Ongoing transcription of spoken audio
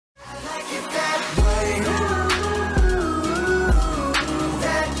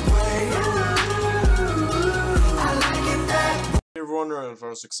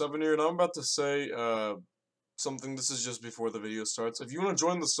567 here, and I'm about to say something. This is just before the video starts. If you want to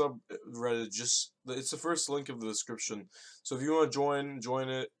join the subreddit, it's the first link of the description. So if you want to join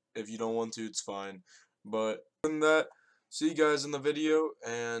it. If you don't want to, it's fine. But other than that, see you guys in the video,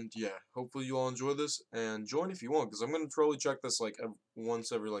 and yeah, hopefully you all enjoy this, and join if you want, because I'm gonna probably check this like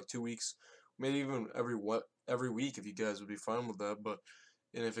once every like 2 weeks, maybe even every week if you guys would be fine with that. But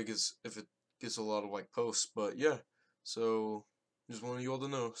and if it gets a lot of like posts, but yeah. So just wanted you all to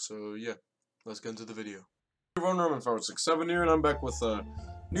know. So yeah, let's get into the video. Everyone, Roman 567 here, and I'm back with a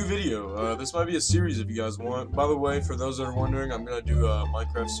new video. This might be a series if you guys want. By the way, for those that are wondering, I'm gonna do a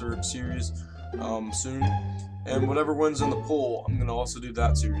Minecraft series soon, and whatever wins in the poll, I'm gonna also do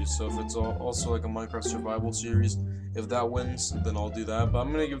that series. So if it's also like a Minecraft survival series, if that wins, then I'll do that. But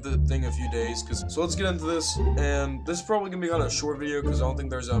I'm gonna give the thing a few days. So let's get into this, and this is probably gonna be kind of a short video because I don't think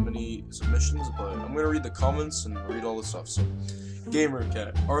there's that many submissions. But I'm gonna read the comments and read all this stuff. So.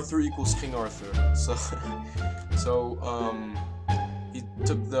 GamerCat, Arthur equals King Arthur. So he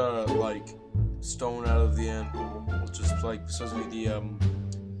took the like stone out of the anvil, which is like supposed to be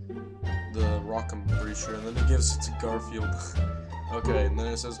the rock, I'm pretty sure, and then he gives it to Garfield. Okay, and then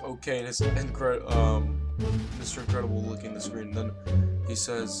it says okay, and it's Mr. Incredible looking at the screen. And then he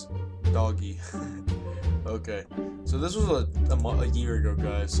says doggy. Okay, so this was a year ago,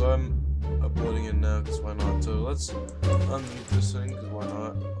 guys. So I'm uploading it now because why not? So let's unmute this thing because why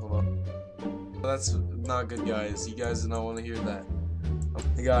not? Hold on. That's not good, guys. You guys do not want to hear that.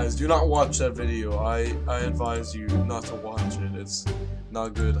 Hey guys, do not watch that video. I advise you not to watch it. It's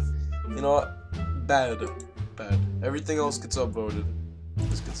not good. You know what? Bad. Everything else gets upvoted.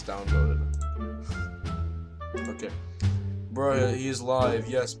 This gets downvoted. Okay. Bro, he is live.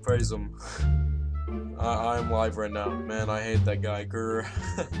 Yes, praise him. I'm live right now. Man, I hate that guy. Grr.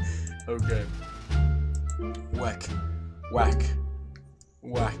 Okay. Whack.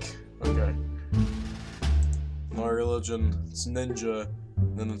 Okay. My religion, it's ninja,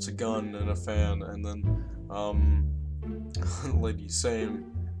 and then it's a gun and a fan, and then, lady,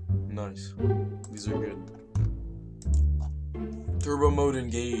 same. Nice. These are good. Turbo mode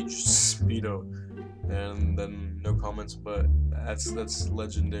engaged, speedo. And then no comments, but that's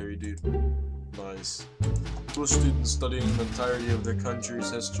legendary, dude. Nice. English students studying the entirety of their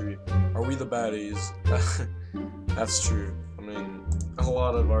country's history. Are we the baddies? That's true. I mean, a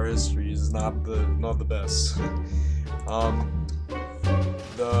lot of our history is not the best.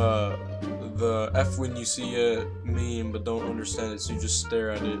 The F when you see a meme but don't understand it, so you just stare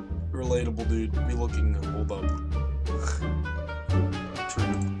at it. Relatable, dude. Be looking. Hold up.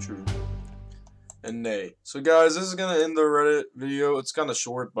 True. And nay. So guys, this is gonna end the Reddit video. It's kind of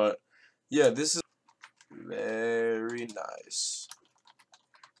short, but yeah, this is very nice.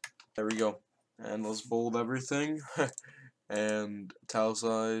 There we go. And let's bold everything. And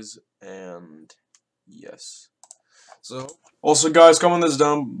italicize, and yes. So, also guys, comment this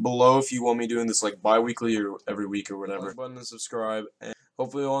down below if you want me doing this like bi-weekly or every week or whatever. Like button and subscribe, and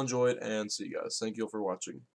hopefully you all enjoyed, and see you guys. Thank you all for watching.